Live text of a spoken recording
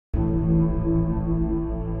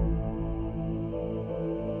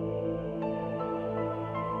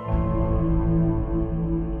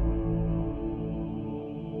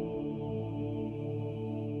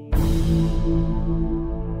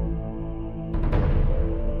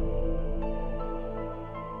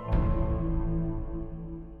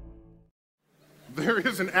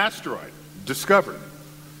is an asteroid discovered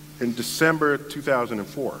in December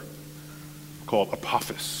 2004 called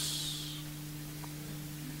Apophis,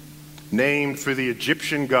 named for the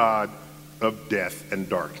Egyptian god of death and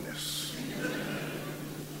darkness.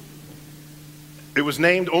 It was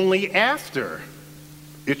named only after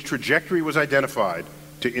its trajectory was identified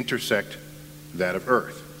to intersect that of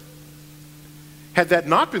Earth. Had that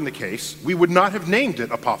not been the case, we would not have named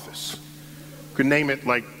it Apophis. Could name it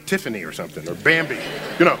like Tiffany or something, or Bambi,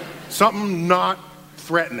 you know, something not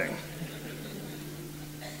threatening.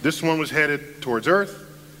 This one was headed towards Earth,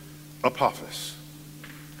 Apophis.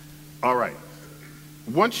 All right,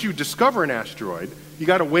 once you discover an asteroid, you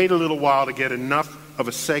gotta wait a little while to get enough of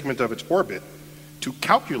a segment of its orbit to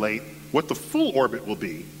calculate what the full orbit will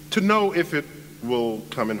be to know if it will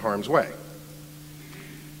come in harm's way.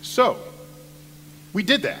 So, we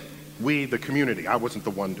did that. We, the community. I wasn't the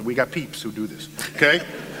one. We got peeps who do this, okay?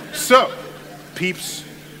 So, peeps,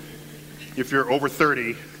 if you're over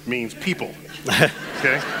 30, means people,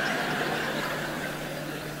 okay?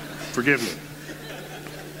 Forgive me.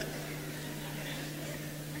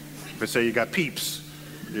 If I say you got peeps,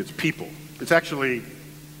 it's people. It's actually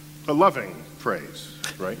a loving phrase,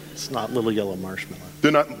 right? It's not little yellow marshmallow.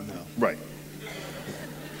 They're not, no. Right.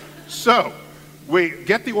 So, we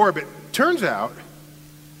get the orbit. Turns out,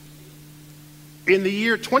 in the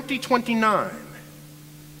year 2029,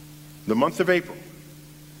 the month of April,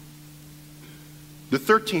 the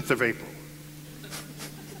 13th of April,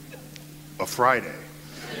 a Friday,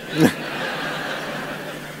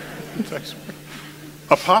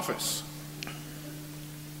 Apophis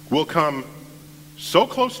will come so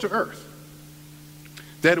close to Earth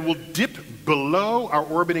that it will dip below our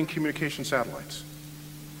orbiting communication satellites.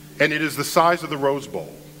 And it is the size of the Rose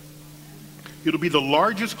Bowl. It'll be the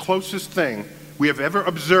largest, closest thing we have ever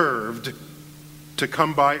observed to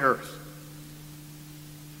come by Earth.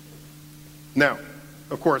 Now,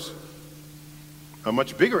 of course, a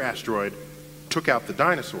much bigger asteroid took out the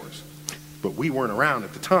dinosaurs, but we weren't around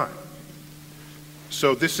at the time.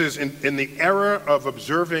 So this is in the era of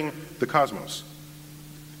observing the cosmos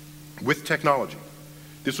with technology.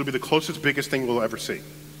 This will be the closest, biggest thing we'll ever see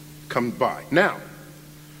come by. Now,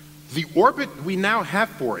 the orbit we now have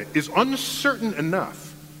for it is uncertain enough,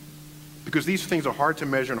 because these things are hard to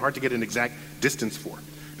measure and hard to get an exact distance for.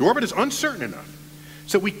 The orbit is uncertain enough,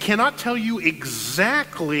 so we cannot tell you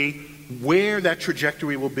exactly where that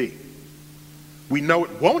trajectory will be. We know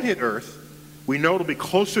it won't hit Earth. We know it'll be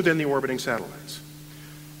closer than the orbiting satellites.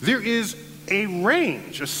 There is a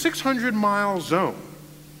range, a 600-mile zone.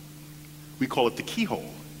 We call it the keyhole.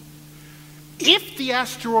 If the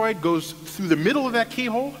asteroid goes through the middle of that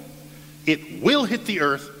keyhole, it will hit the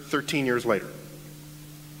Earth 13 years later.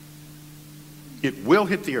 It will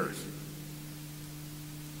hit the Earth.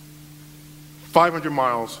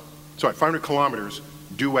 500 kilometers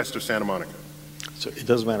due west of Santa Monica. So it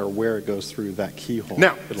doesn't matter where it goes through that keyhole.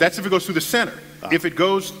 Now, that's if it goes through the center. If it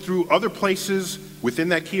goes through other places within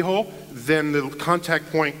that keyhole, then the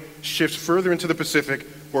contact point shifts further into the Pacific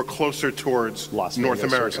or closer towards North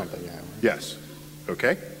America. Or something, yeah. Yes,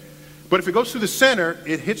 okay? But if it goes through the center,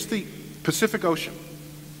 it hits the Pacific Ocean,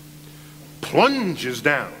 plunges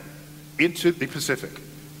down into the Pacific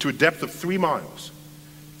to a depth of 3 miles,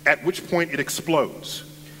 at which point it explodes,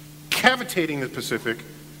 cavitating the Pacific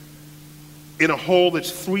in a hole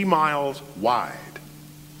that's 3 miles wide,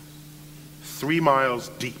 3 miles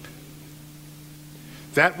deep.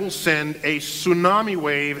 That will send a tsunami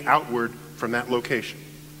wave outward from that location.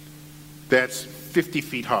 That's 50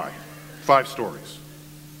 feet high, 5 stories.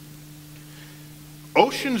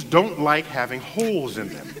 Oceans don't like having holes in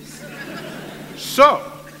them. So,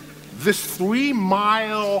 this 3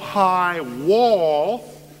 mile high wall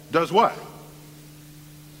does what?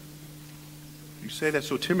 You say that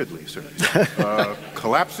so timidly, sir.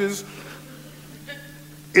 Collapses.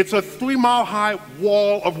 It's a 3 mile high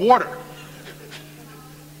wall of water.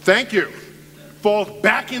 Thank you. Falls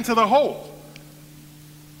back into the hole,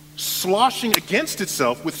 sloshing against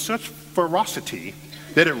itself with such ferocity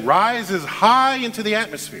that it rises high into the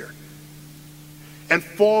atmosphere and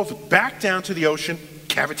falls back down to the ocean,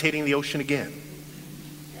 cavitating the ocean again.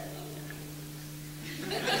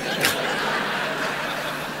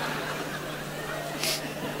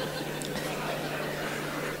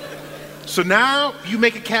 So now you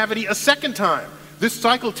make a cavity a second time. This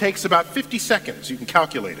cycle takes about 50 seconds. You can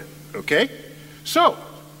calculate it, okay? So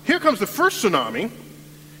here comes the first tsunami,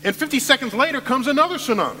 and 50 seconds later comes another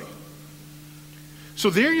tsunami. So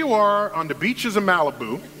there you are on the beaches of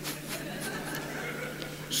Malibu.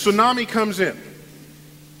 Tsunami comes in.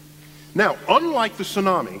 Now, unlike the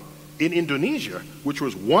tsunami in Indonesia, which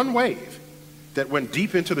was one wave, that went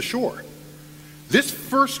deep into the shore. This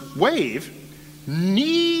first wave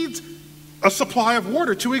needs a supply of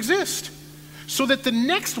water to exist, so that the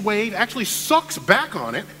next wave actually sucks back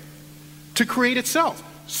on it to create itself.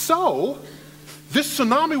 So, this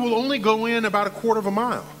tsunami will only go in about 1/4 of a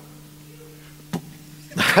mile.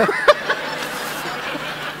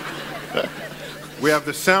 We have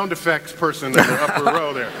the sound effects person in the upper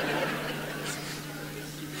row there.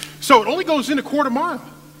 So it only goes in 1/4 mile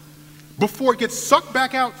before it gets sucked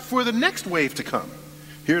back out for the next wave to come.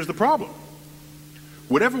 Here's the problem.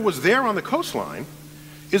 Whatever was there on the coastline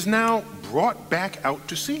is now brought back out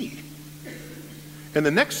to sea. And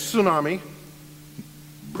the next tsunami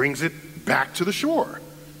brings it back to the shore.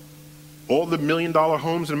 All the $1 million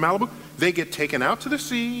homes in Malibu, they get taken out to the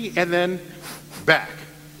sea and then back.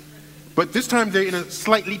 But this time they're in a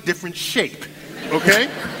slightly different shape, okay?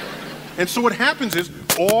 And so what happens is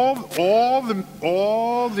all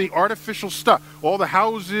the artificial stuff, all the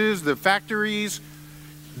houses, the factories,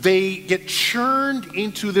 they get churned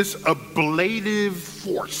into this ablative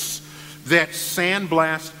force that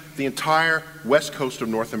sandblasts the entire west coast of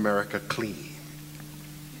North America clean.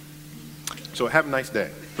 So have a nice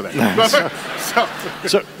day for that.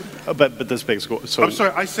 But this begs so I'm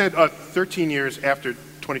sorry, I said 13 years after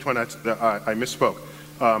 2020, I misspoke.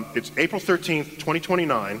 It's April 13th,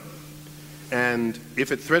 2029, and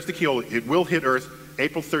if it threads the keel, it will hit Earth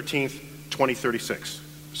April 13th, 2036.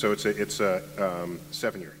 So it's a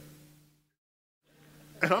 7-year.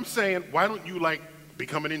 And I'm saying, why don't you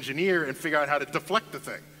become an engineer and figure out how to deflect the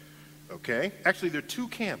thing? Okay? Actually, there are 2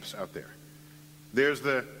 camps out there. There's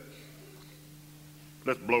the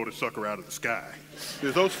let's blow the sucker out of the sky.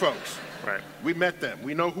 There's those folks. Right. We met them.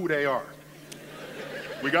 We know who they are.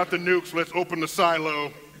 We got the nukes. Let's open the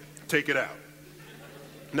silo, take it out.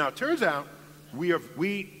 Now, it turns out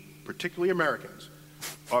we, particularly Americans,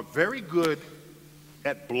 are very good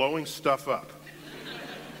at blowing stuff up.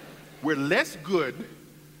 We're less good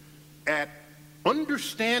at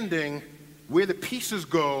understanding where the pieces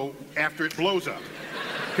go after it blows up,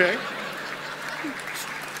 okay?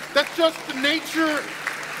 That's just the nature.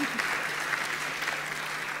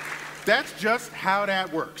 That's just how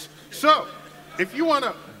that works. So, if you want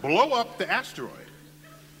to blow up the asteroid,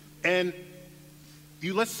 and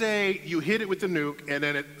let's say you hit it with the nuke, and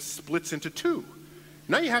then it splits into 2.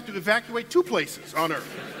 Now you have to evacuate 2 places on Earth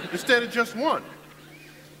instead of just 1.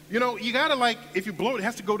 You know, you gotta if you blow it, it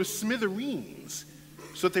has to go to smithereens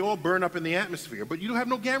so that they all burn up in the atmosphere. But you have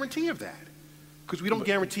no guarantee of that because we don't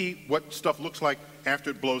guarantee what stuff looks like after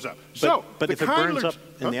it blows up. But if it burns up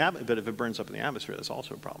in the atmosphere, that's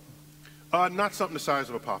also a problem. Not something the size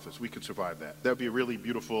of a Apophis. We could survive that. That would be a really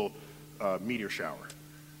beautiful meteor shower.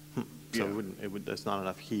 So yeah. There's not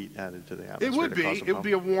enough heat added to the atmosphere. It would be. It would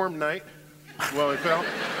be a warm night. Well, it felt.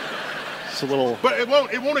 It's a little. But it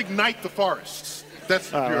won't ignite the forests.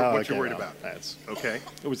 That's what you're worried about. That's okay.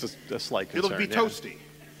 It was a slight concern. It'll be toasty.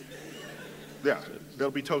 Yeah,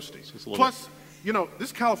 it'll be toasty. So Plus, you know, this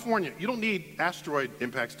is California. You don't need asteroid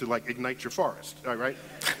impacts to ignite your forest. All right.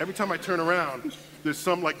 Every time I turn around, there's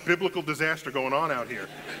some biblical disaster going on out here.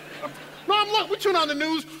 We turn on the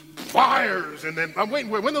news, fires, and then I'm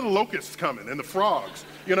waiting. When are the locusts coming and the frogs?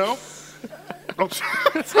 You know.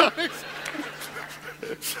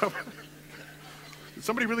 Did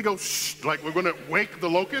somebody really go, shh, we're going to wake the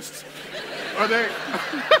locusts? Are they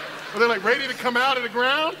ready to come out of the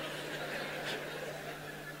ground?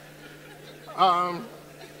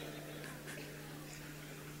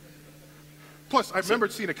 Plus, I remember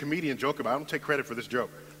seeing a comedian joke about it. I don't take credit for this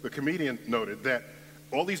joke. The comedian noted that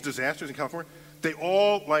all these disasters in California, they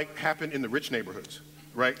all happen in the rich neighborhoods,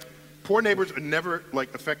 right? Poor neighbors are never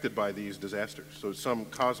affected by these disasters. So it's some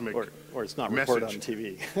cosmic or it's not message. reported on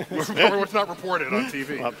TV. or it's not reported on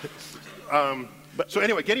TV. So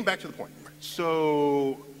anyway, getting back to the point.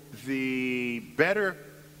 So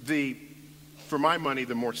for my money,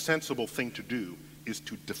 the more sensible thing to do is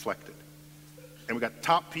to deflect it. And we got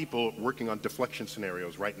top people working on deflection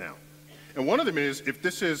scenarios right now. And one of them is,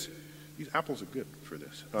 these apples are good for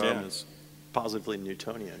this. Yeah, it's positively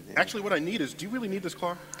Newtonian. Yeah. Actually, what I need is, do you really need this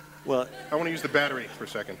car? Well, I want to use the battery for a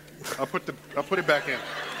second. I'll put it back in.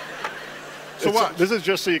 So what? This is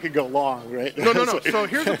just so you can go long, right? No. So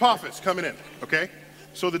here's Apophis coming in, okay?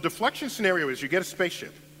 So the deflection scenario is you get a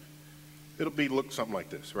spaceship. It'll look something like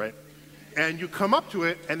this, right? And you come up to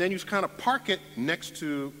it, and then you kind of park it next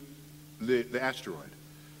to the asteroid.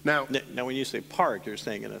 Now, when you say park, you're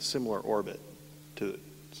saying in a similar orbit to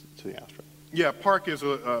the asteroid. Yeah, park is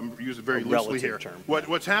used very loosely here. Term.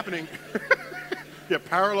 What's happening? Yeah,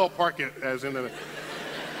 parallel park it as in the.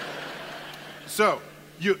 So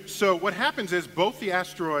what happens is both the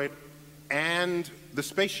asteroid and the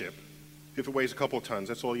spaceship, if it weighs a couple of tons,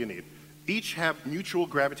 that's all you need, each have mutual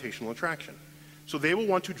gravitational attraction. So they will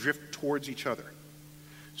want to drift towards each other.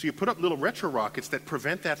 So you put up little retro rockets that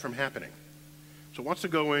prevent that from happening. So it wants to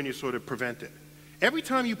go in, you sort of prevent it. Every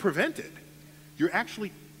time you prevent it, you're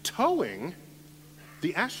actually towing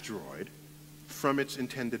the asteroid from its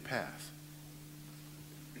intended path.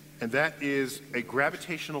 And that is a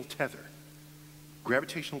gravitational tether,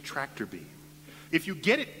 gravitational tractor beam. If you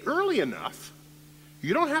get it early enough,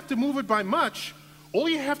 you don't have to move it by much. All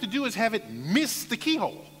you have to do is have it miss the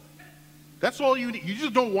keyhole. That's all you need. You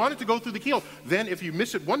just don't want it to go through the keyhole. Then if you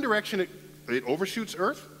miss it one direction, it overshoots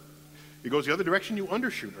Earth. It goes the other direction, you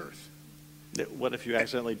undershoot Earth. What if you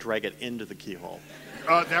accidentally drag it into the keyhole?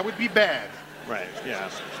 That would be bad. Right, yeah.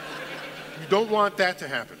 You don't want that to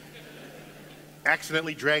happen.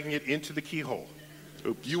 Accidentally dragging it into the keyhole.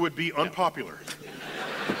 Oops. You would be unpopular.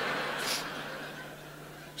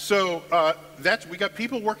 So we got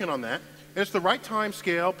people working on that. And it's the right time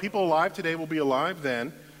scale. People alive today will be alive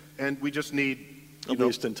then. And we just need... At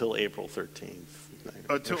least until April 13th.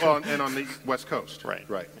 And on the West Coast. Right.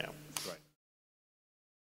 Right. Yeah. Right.